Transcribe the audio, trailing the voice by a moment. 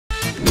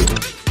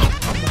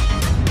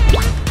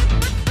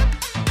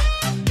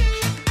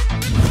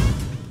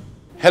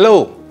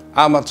Hello,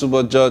 I'm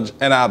Atubo George,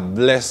 and I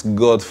bless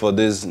God for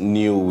this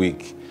new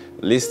week.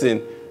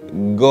 Listen,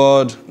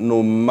 God,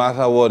 no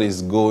matter what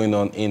is going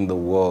on in the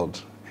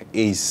world,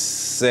 is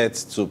set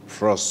to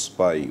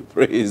prosper you.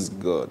 Praise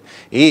God.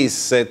 He is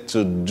set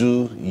to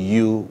do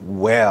you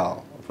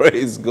well.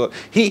 Praise God.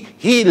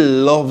 He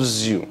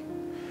loves you.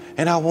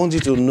 And I want you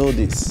to know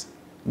this.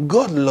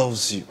 God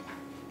loves you.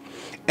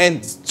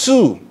 And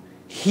two,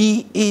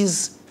 He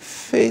is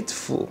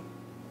faithful.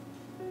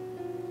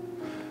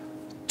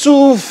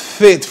 Too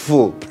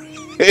faithful.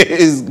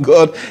 Praise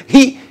God.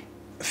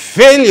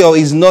 Failure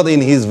is not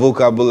in His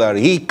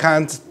vocabulary. He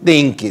can't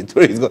think it.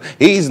 Praise God.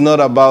 He is not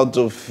about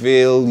to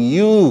fail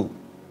you.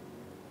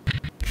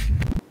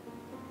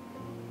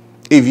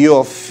 If you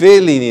are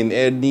failing in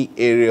any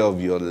area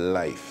of your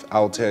life,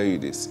 I'll tell you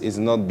this. It's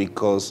not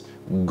because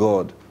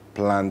God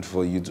planned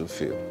for you to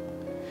fail.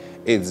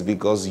 It's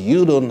because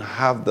you don't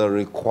have the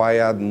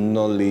required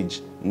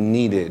knowledge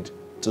needed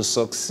to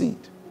succeed.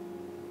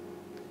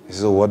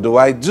 So what do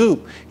I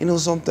do? You know,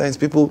 sometimes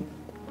people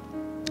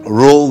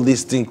roll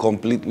this thing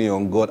completely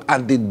on God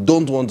and they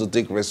don't want to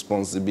take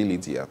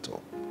responsibility at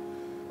all.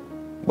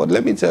 But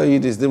let me tell you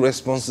this, the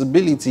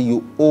responsibility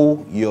you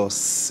owe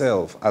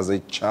yourself as a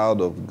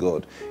child of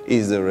God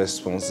is the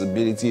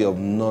responsibility of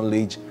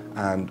knowledge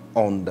and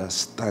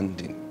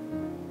understanding.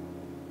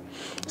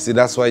 See,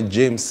 that's why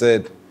James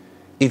said,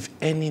 if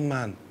any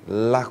man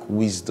lack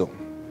wisdom,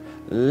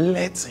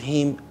 let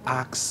him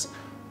ask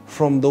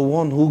from the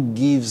one who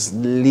gives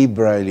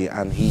liberally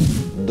and he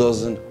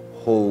doesn't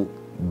hold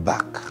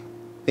back.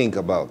 Think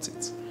about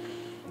it.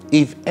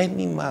 If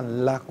any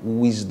man lack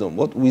wisdom,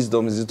 what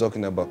wisdom is he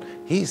talking about?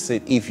 He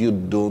said, if you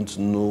don't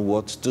know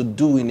what to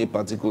do in a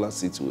particular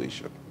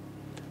situation,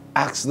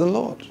 ask the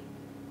Lord.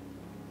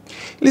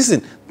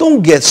 Listen,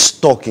 don't get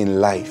stuck in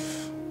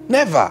life.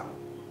 Never.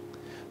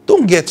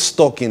 Don't get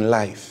stuck in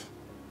life,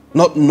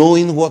 not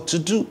knowing what to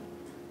do.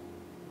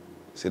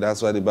 See,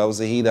 that's why the Bible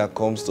says, he that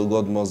comes to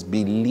God must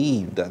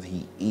believe that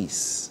He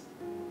is.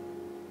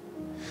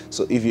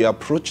 So if you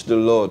approach the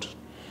Lord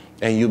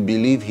and you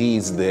believe He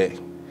is there,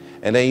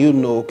 and then you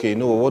know, okay,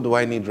 no, what do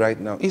I need right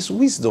now? It's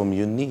wisdom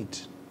you need.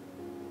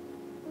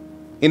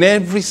 In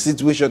every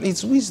situation,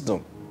 it's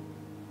wisdom.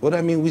 What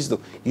I mean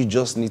wisdom? You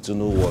just need to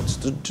know what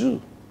to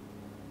do.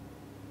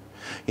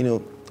 You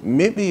know,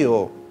 maybe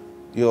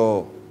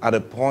you're at a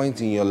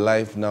point in your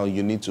life now,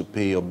 you need to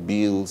pay your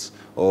bills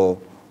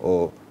or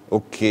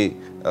okay,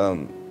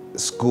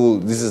 school,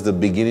 this is the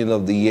beginning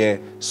of the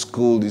year,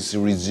 school is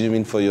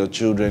resuming for your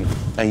children,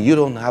 and you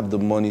don't have the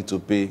money to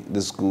pay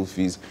the school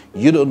fees.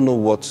 You don't know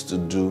what to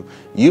do.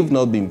 You've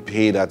not been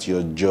paid at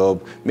your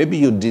job. Maybe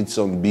you did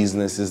some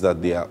businesses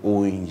that they are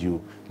owing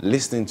you.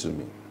 Listen to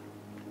me.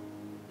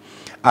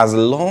 As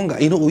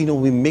long, you know,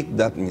 we make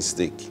that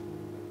mistake.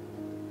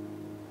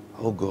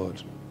 Oh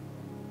God,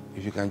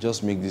 if you can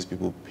just make these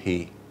people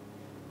pay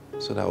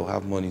so that I'll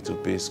have money to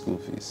pay school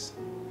fees.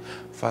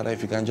 Father,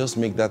 if you can just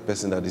make that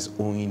person that is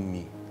owing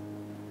me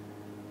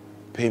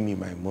pay me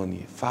my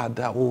money.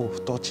 Father, oh,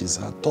 touch his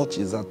heart, touch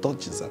his heart,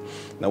 touch his heart.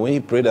 Now, when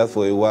you pray that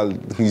for a while,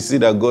 you see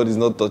that God is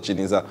not touching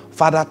his heart.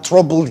 Father,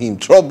 trouble him,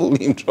 trouble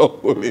him,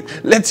 trouble him.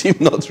 Let him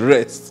not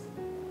rest.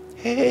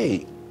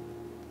 Hey,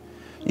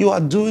 you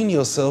are doing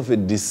yourself a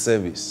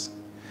disservice.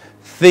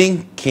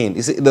 Thinking,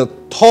 you see, your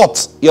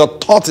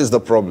thought is the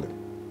problem.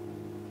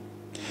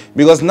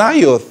 Because now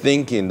you're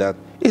thinking that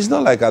it's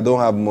not like I don't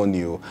have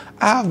money.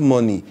 I have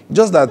money.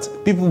 Just that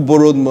people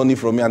borrowed money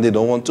from me and they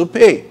don't want to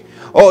pay.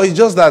 Or it's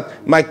just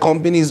that my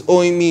company is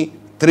owing me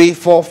 3,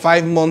 4,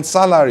 5 months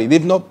salary.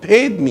 They've not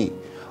paid me.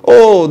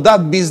 Oh,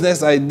 that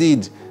business I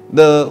did,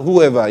 the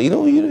whoever, you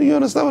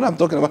understand what I'm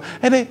talking about?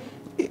 And then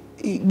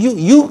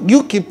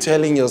you keep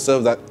telling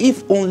yourself that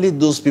if only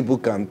those people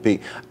can pay,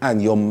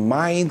 and your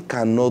mind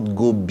cannot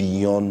go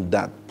beyond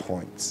that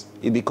point,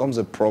 it becomes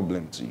a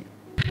problem to you.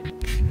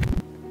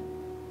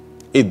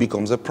 It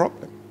becomes a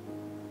problem.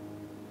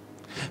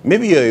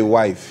 Maybe you're a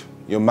wife,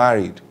 you're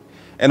married,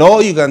 and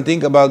all you can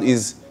think about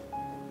is,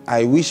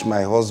 I wish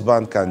my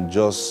husband can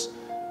just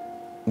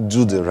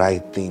do the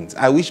right things.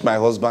 I wish my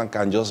husband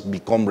can just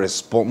become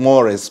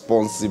more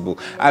responsible.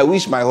 I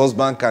wish my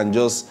husband can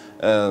just,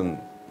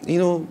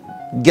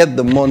 get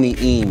the money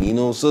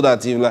in, so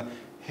that you're like,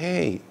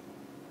 hey,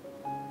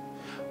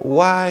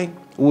 why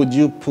would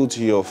you put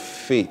your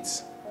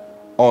faith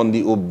on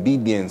the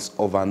obedience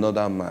of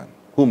another man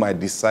who might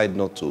decide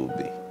not to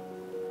obey?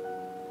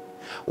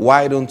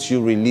 Why don't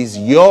you release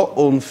your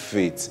own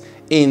faith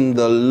in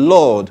the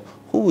Lord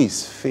who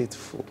is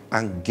faithful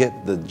and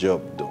get the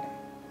job done?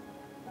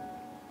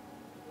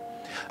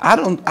 I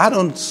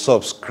don't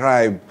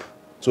subscribe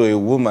to a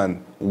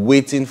woman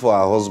waiting for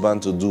her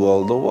husband to do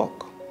all the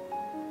work.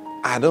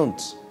 I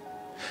don't.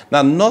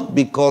 Now, not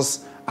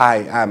because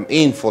I am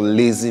in for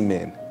lazy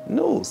men.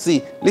 No,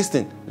 see,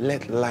 listen,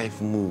 let life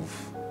move.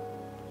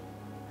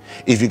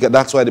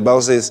 That's why the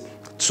Bible says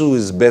 2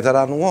 is better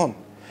than 1.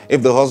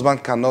 If the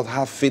husband cannot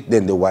have faith,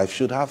 then the wife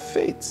should have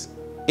faith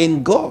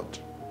in God.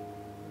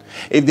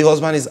 If the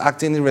husband is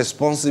acting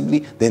irresponsibly,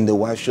 then the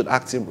wife should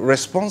act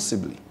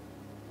responsibly.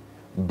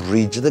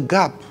 Bridge the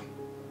gap.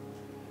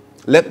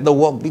 Let the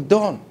work be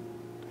done.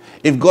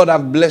 If God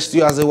has blessed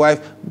you as a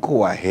wife,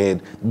 go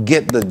ahead,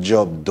 get the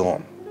job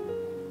done.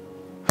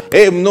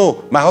 Hey,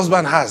 no, my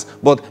husband has,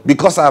 but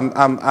because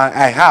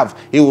I have,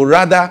 he would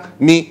rather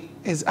me.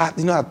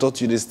 I taught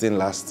you this thing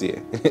last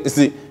year.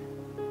 See,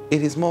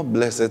 it is more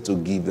blessed to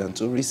give than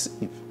to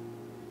receive.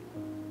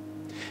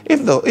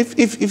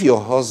 If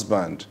your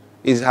husband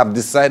have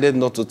decided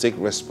not to take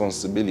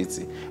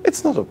responsibility,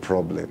 it's not a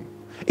problem.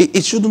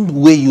 It shouldn't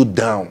weigh you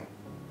down,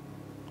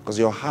 because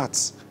your heart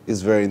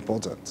is very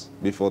important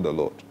before the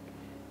Lord.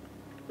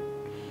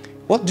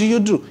 What do?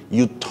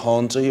 You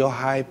turn to your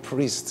high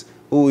priest,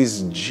 who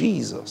is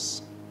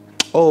Jesus.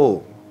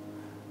 Oh,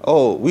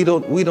 we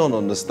don't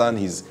understand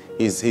his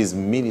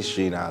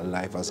ministry in our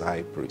life as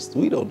high priest.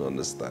 We don't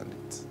understand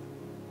it.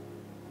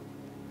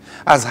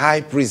 As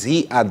high priest,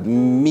 he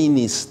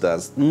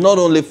administers not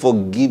only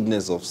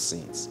forgiveness of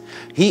sins,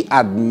 he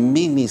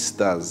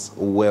administers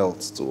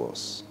wealth to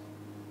us.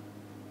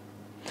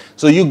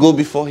 So you go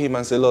before him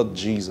and say, Lord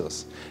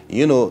Jesus,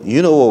 you know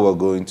what we're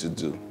going to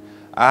do.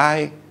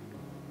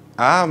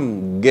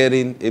 I'm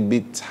getting a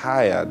bit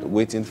tired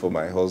waiting for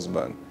my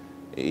husband.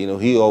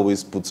 He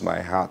always puts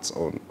my heart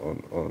on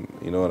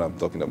you know what I'm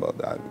talking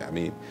about. I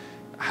mean,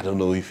 I don't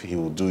know if he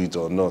will do it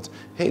or not.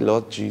 Hey,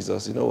 Lord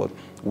Jesus, you know what?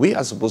 We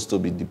are supposed to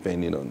be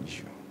depending on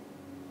you.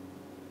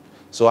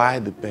 So I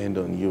depend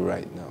on you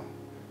right now.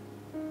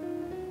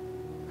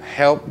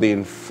 Help the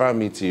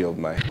infirmity of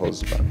my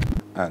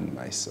husband and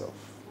myself.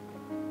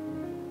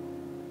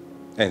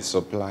 And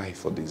supply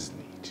for this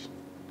need.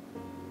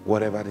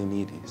 Whatever the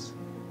need is.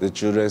 The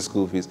children's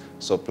school fees,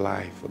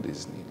 supply for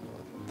this need,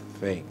 Lord.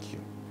 Thank you.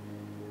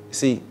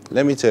 See,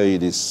 let me tell you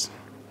this.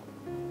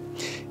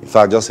 In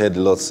fact, I just heard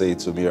the Lord say it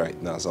to me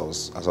right now as I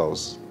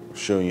was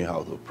showing you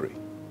how to pray.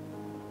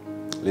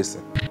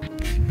 Listen.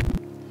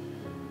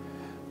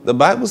 The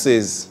Bible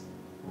says,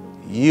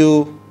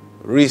 you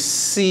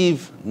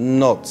receive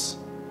not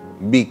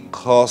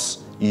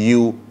because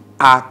you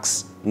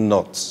ask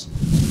not.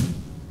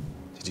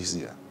 Did you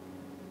see that?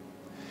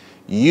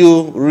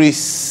 You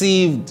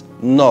received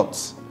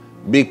not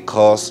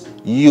because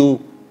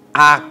you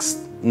asked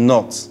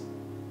not.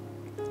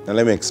 Now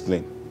let me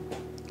explain.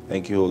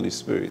 Thank you, Holy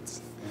Spirit.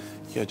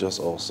 You're just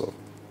awesome.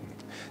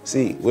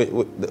 See,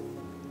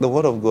 the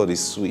word of God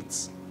is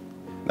sweet.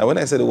 Now when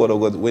I say the word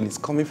of God, when it's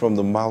coming from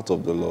the mouth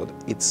of the Lord,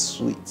 it's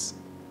sweet.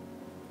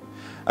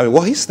 I mean,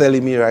 what he's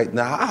telling me right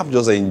now, I'm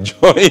just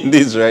enjoying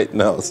this right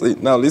now. See,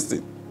 now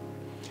listen.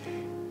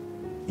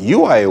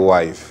 You are a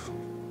wife.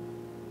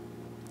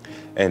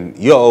 And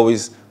you're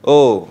always,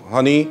 oh,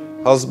 honey,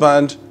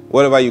 husband,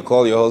 whatever you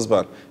call your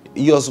husband,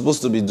 you're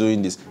supposed to be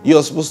doing this.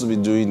 You're supposed to be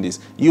doing this.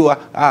 You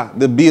are,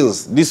 the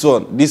bills, this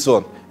one.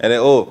 And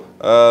then,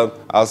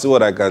 I'll see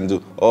what I can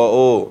do.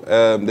 Or,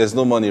 there's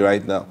no money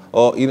right now.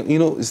 Or,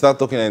 you start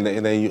talking and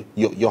then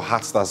your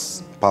heart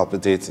starts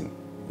palpitating,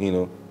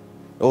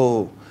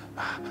 Oh,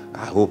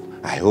 I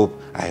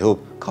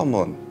hope. Come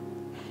on.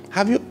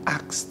 Have you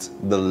asked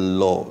the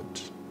Lord?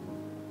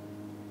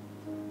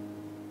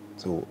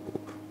 So,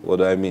 what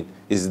do I mean?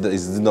 Is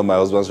it not my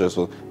husband's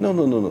responsibility?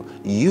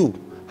 No.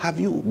 Have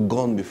you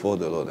gone before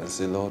the Lord and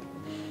said, Lord,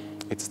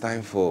 it's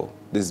time for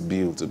this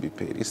bill to be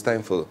paid. It's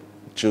time for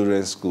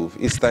children's school.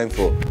 It's time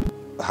for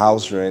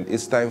house rent.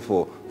 It's time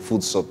for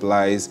food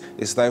supplies.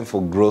 It's time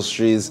for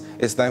groceries.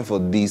 It's time for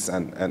this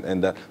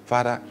and that.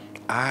 Father,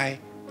 I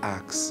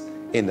ask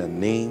in the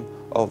name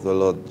of the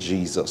Lord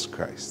Jesus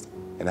Christ,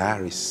 and I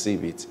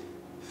receive it.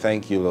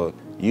 Thank you, Lord.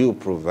 You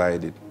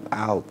provided.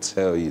 I'll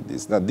tell you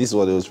this. Now, this is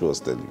what the Holy Spirit was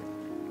telling me.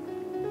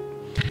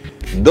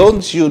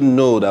 Don't you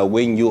know that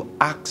when you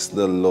ask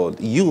the Lord,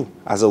 you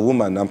as a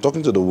woman, I'm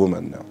talking to the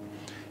woman now,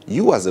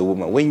 you as a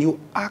woman, when you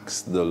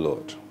ask the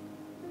Lord,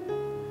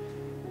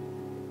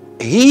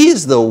 he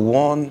is the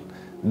one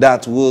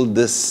that will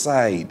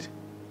decide.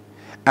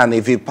 And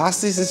if he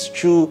passes it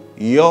through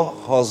your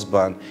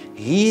husband,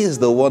 he is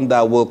the one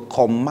that will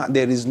command.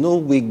 There is no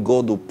way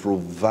God will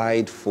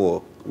provide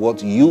for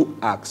what you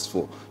ask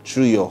for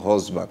through your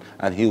husband,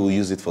 and he will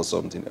use it for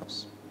something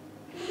else.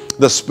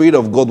 The Spirit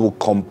of God will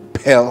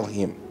compel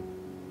him.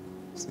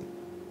 See?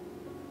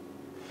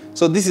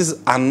 So this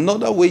is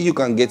another way you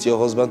can get your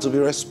husband to be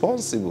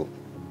responsible.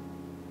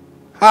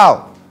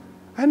 How?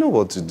 I know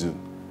what to do.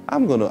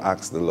 I'm going to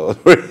ask the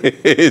Lord.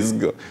 Praise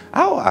God.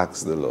 I'll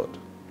ask the Lord.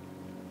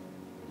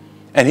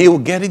 And he will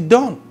get it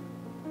done.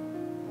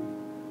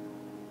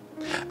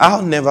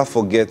 I'll never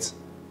forget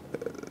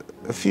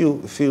a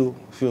few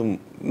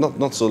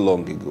not so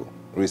long ago,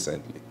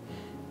 recently.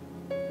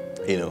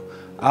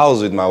 I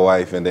was with my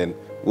wife, and then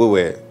we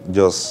were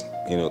just,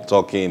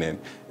 talking and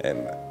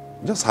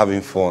just having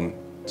fun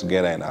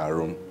together in our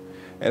room.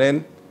 And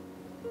then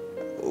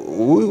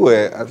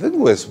I think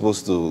we were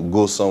supposed to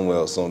go somewhere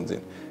or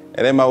something.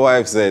 And then my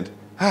wife said,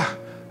 I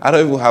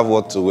don't even have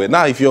what to wear.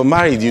 Now, if you're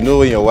married, you know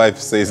when your wife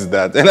says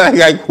that. And I'm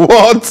like,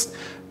 what?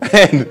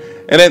 And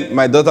then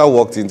my daughter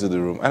walked into the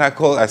room, and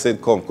I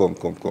said, come.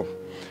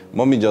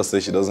 Mommy just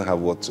said she doesn't have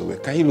what to wear.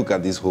 Can you look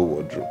at this whole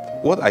wardrobe?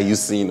 What are you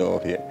seeing all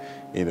here?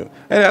 You know,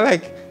 and they're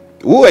like,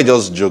 we were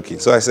just joking.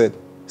 So I said,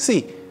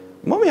 see,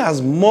 Mommy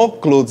has more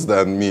clothes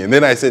than me. And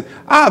then I said,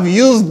 I've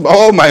used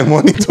all my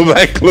money to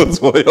buy clothes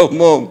for your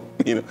mom.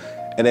 You know,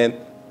 and then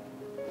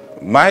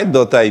my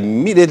daughter,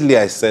 immediately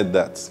I said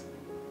that,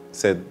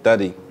 said,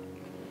 Daddy,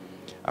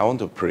 I want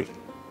to pray.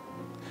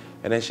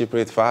 And then she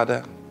prayed,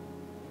 Father,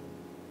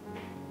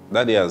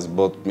 Daddy has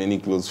bought many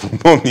clothes for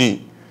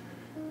Mommy.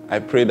 I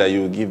pray that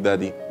you will give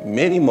Daddy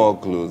many more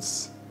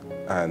clothes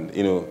and,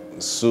 you know,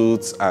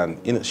 suits and,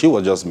 you know, she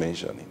was just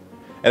mentioning.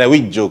 And then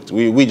we joked,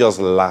 we just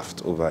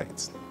laughed over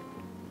it.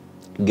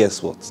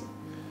 Guess what?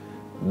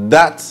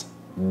 That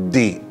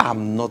day,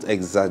 I'm not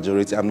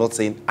exaggerating, I'm not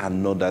saying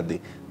another day.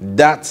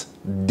 That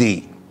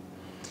day,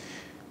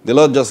 the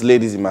Lord just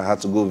laid it in my heart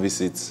to go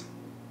visit,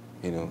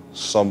 you know,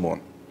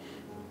 someone.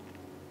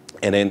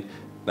 And then,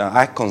 now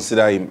I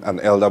consider him an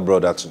elder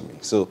brother to me.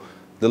 So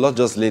the Lord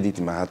just laid it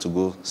in my heart to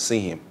go see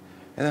him.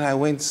 And then I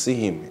went to see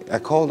him. I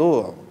called,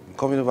 oh, I'm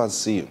coming over to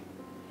see you.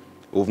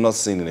 We've not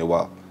seen in a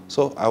while.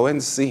 So I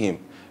went to see him.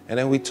 And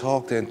then we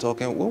talked and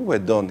talked. And when we're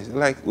done, it's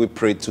like we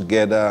prayed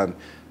together. And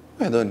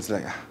when we're done, it's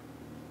like,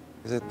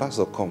 he said,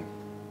 Pastor, come.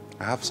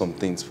 I have some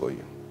things for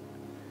you.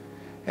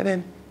 And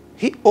then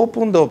he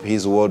opened up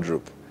his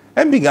wardrobe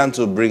and began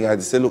to bring out.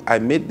 He said, look, I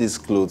made these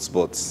clothes,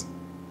 but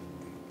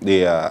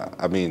they are,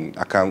 I mean,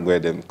 I can't wear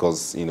them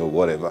because, you know,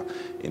 whatever.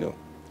 You know,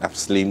 I've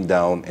slimmed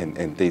down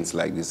and things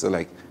like this. So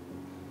like,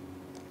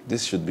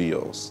 this should be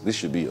yours. This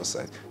should be your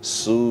size.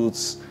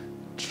 Suits,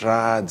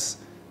 trads,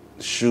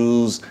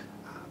 shoes.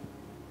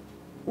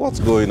 What's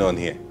going on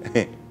here?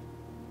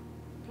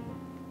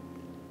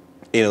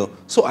 You know,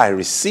 so I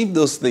received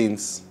those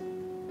things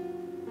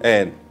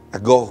and I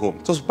go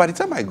home. So by the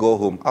time I go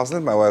home, I was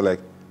telling my wife, like,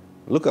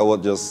 look at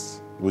what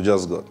we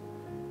just got.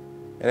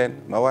 And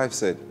then my wife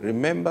said,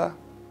 remember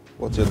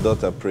what your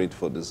daughter prayed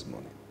for this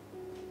morning.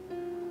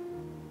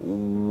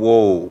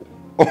 Whoa.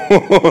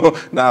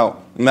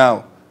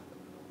 Now,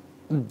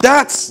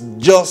 that's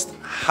just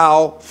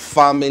how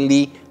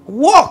family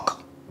work.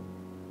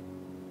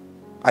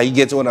 Are you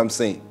getting what I'm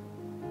saying?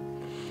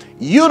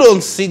 You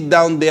don't sit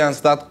down there and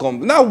start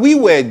complaining. Now, we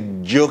were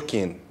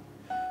joking,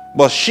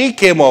 but she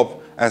came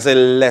up and said,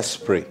 let's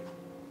pray.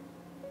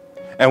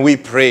 And we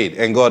prayed,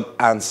 and God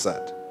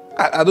answered.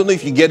 I don't know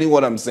if you're getting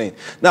what I'm saying.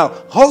 Now,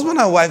 husband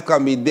and wife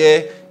can be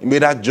there,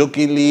 either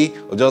jokingly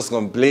or just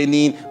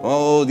complaining.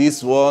 Oh,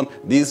 this one,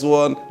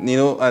 you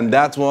know, and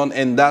that one,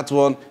 and that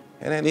one.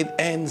 And then it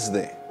ends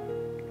there.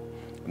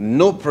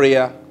 No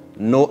prayer,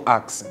 no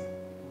asking.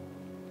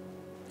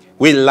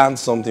 We learned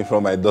something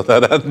from my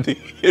daughter that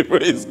day.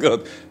 Praise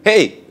God.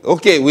 Hey,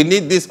 okay, we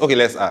need this. Okay,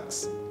 let's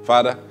ask.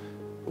 Father,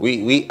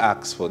 we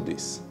ask for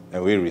this,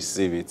 and we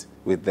receive it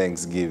with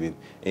thanksgiving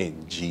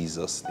in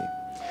Jesus' name.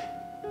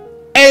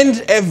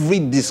 End every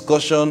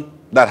discussion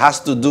that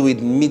has to do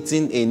with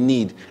meeting a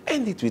need.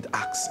 End it with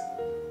asking.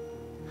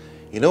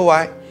 You know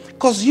why?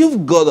 Because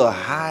you've got a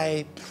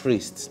high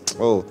priest.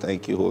 Oh,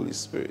 thank you, Holy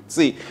Spirit.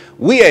 See,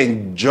 we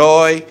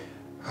enjoy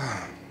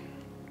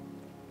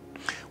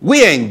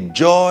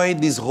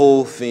this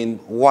whole thing.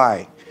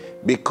 Why?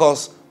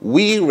 Because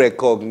we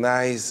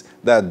recognize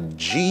that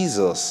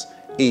Jesus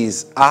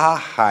is our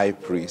high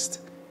priest.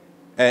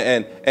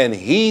 And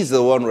he's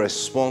the one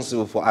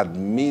responsible for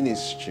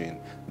administering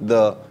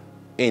the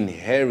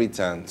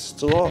inheritance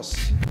to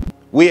us.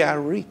 We are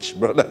rich,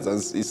 brothers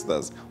and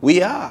sisters.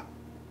 We are.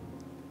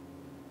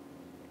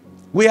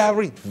 We are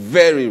rich,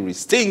 very rich,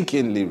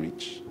 stinkingly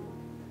rich.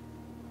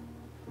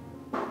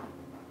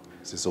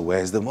 So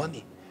where's the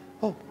money?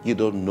 Oh, you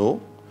don't know?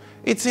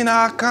 It's in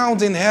our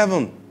account in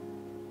heaven.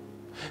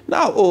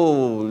 Now,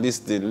 oh,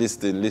 listen.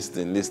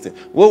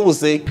 What will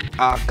say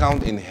our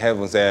account in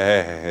heaven? Say,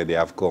 hey, they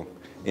have come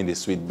in the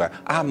sweet by.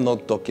 I'm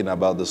not talking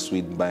about the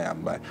sweet by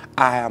and by.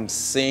 I am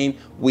saying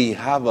we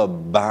have a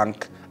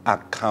bank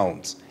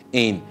account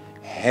in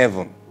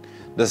heaven.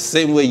 The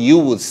same way you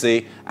would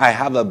say, I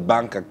have a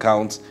bank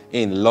account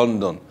in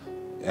London,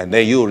 and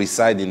then you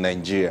reside in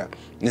Nigeria.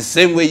 The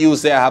same way you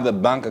say, I have a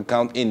bank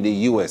account in the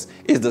US.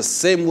 It's the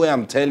same way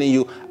I'm telling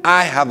you,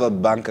 I have a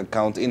bank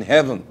account in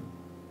heaven.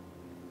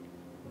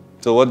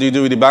 So what do you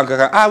do with the bank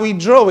account? I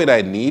withdraw what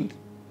I need.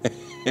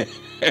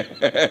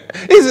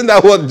 Isn't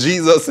that what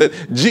Jesus said?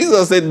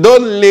 Jesus said,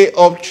 don't lay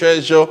up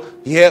treasure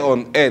here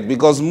on earth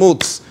because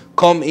moths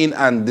come in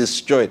and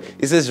destroy it.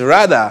 He says,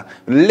 rather,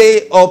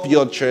 lay up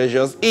your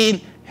treasures in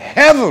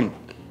heaven.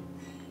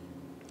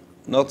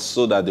 Not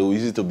so that they will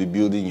use it to be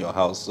building your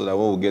house, so that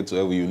when we get to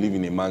heaven, you live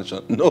in a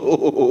mansion.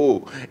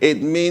 No,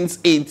 it means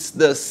it's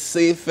the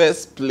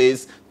safest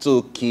place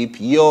to keep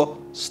your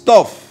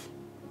stuff.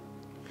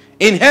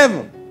 In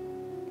heaven.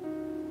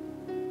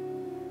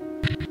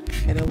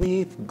 And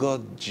we've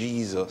got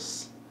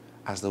Jesus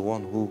as the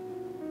one who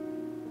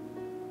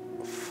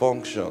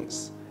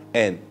functions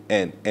and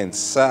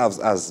serves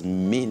as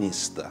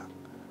minister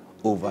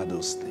over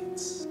those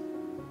things.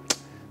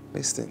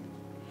 Listen,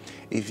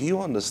 if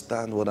you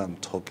understand what I'm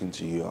talking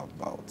to you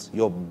about,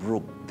 your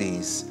broke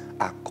days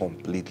are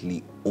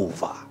completely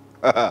over.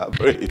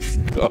 Praise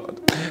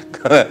God.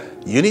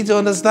 You need to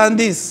understand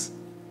this,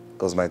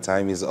 because my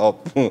time is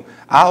up.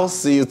 I'll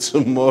see you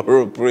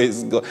tomorrow.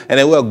 Praise God. And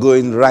then we're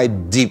going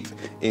right deep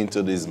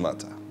into this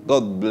matter.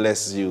 God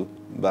bless you.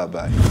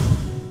 Bye-bye.